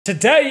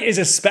Today is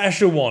a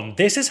special one.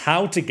 This is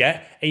how to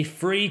get a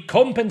free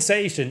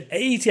compensation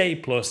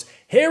 88 plus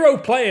hero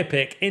player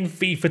pick in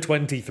FIFA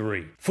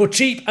 23. For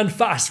cheap and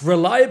fast,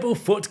 reliable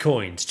foot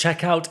coins,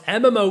 check out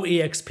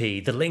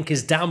MMOEXP. The link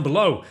is down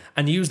below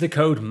and use the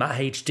code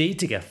MattHD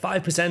to get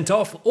 5%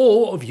 off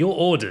all of your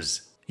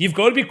orders. You've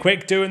got to be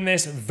quick doing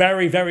this,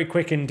 very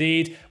quick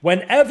indeed.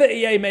 Whenever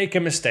EA make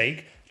a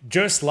mistake,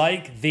 just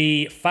like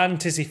the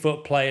fantasy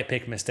foot player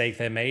pick mistake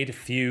they made a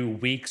few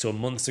weeks or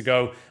months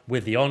ago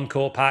with the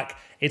Encore pack,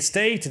 it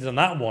stated on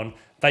that one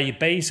that you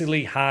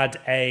basically had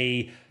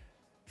a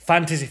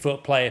fantasy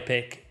foot player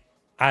pick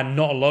and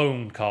not a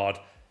loan card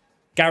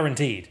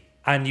guaranteed,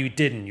 and you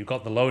didn't. You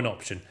got the loan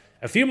option.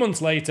 A few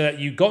months later,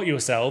 you got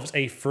yourselves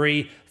a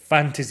free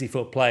fantasy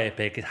foot player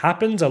pick. It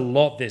happens a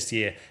lot this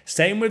year.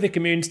 Same with the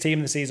community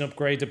team, the season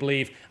upgrade, I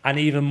believe, and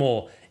even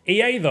more.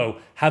 EA, though,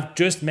 have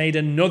just made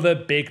another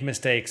big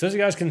mistake. So as you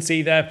guys can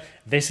see there,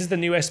 this is the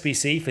new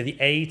SBC for the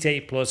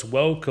 88 plus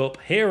World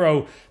Cup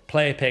Hero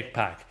Player Pick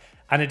Pack.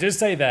 And it does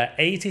say there,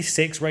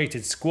 86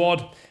 rated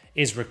squad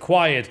is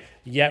required,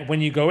 yet when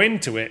you go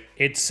into it,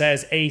 it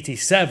says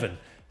 87.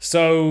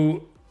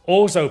 So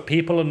also,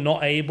 people are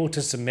not able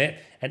to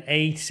submit an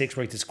 86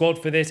 rated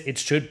squad for this. It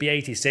should be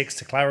 86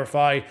 to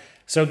clarify.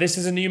 So this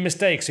is a new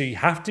mistake. So you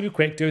have to be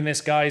quick doing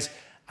this, guys.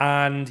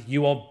 And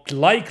you are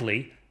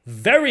likely,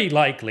 very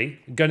likely,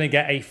 going to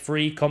get a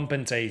free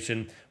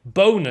compensation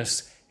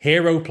bonus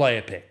hero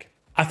player pick.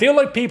 I feel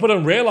like people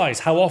don't realize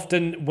how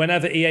often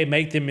whenever EA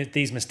make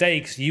these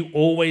mistakes, you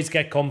always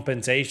get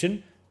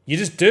compensation. You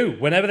just do.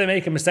 Whenever they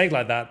make a mistake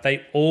like that,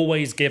 they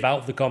always give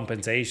out the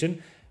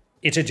compensation.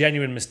 It's a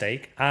genuine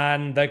mistake,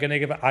 and they're going to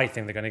give. I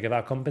think they're going to give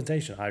out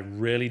compensation. I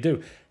really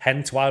do.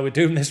 Hence why we're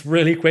doing this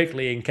really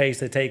quickly in case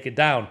they take it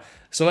down.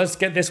 So let's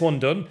get this one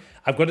done.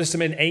 I've got to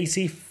submit an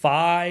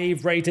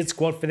 85 rated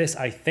squad for this,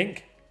 I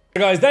think.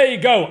 Guys, there you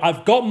go.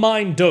 I've got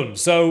mine done.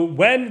 So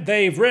when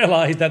they've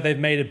realized that they've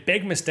made a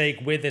big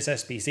mistake with this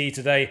SBC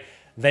today,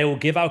 they will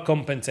give out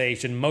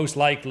compensation, most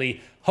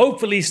likely,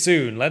 hopefully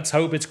soon. Let's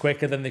hope it's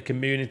quicker than the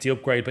community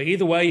upgrade. But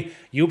either way,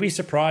 you'll be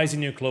surprised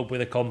in your club with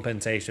a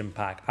compensation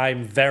pack.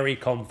 I'm very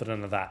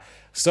confident of that.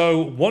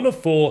 So 1 of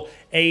 4,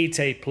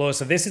 88 plus.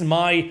 So this is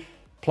my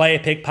player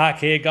pick pack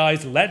here,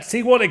 guys. Let's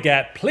see what I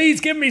get. Please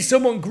give me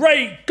someone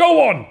great.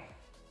 Go on.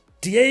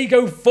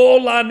 Diego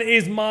Forlan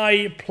is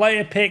my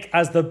player pick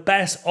as the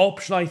best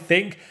option, I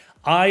think.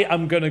 I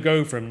am going to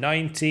go from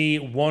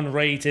 91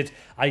 rated.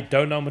 I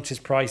don't know how much his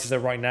prices are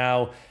right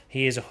now.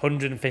 He is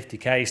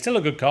 150k. Still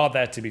a good card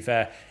there, to be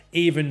fair,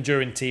 even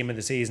during team of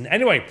the season.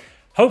 Anyway,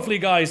 hopefully,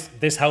 guys,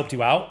 this helped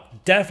you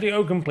out. Definitely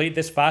go complete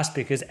this fast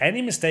because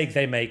any mistake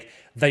they make,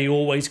 they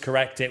always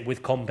correct it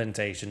with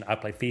compensation. I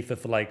play FIFA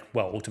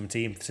for Ultimate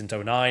Team since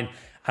 09.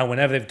 And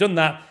whenever they've done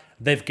that,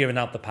 they've given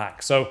out the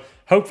pack. So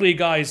hopefully, you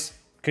guys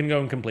can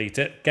go and complete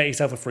it, get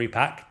yourself a free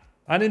pack,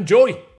 and enjoy.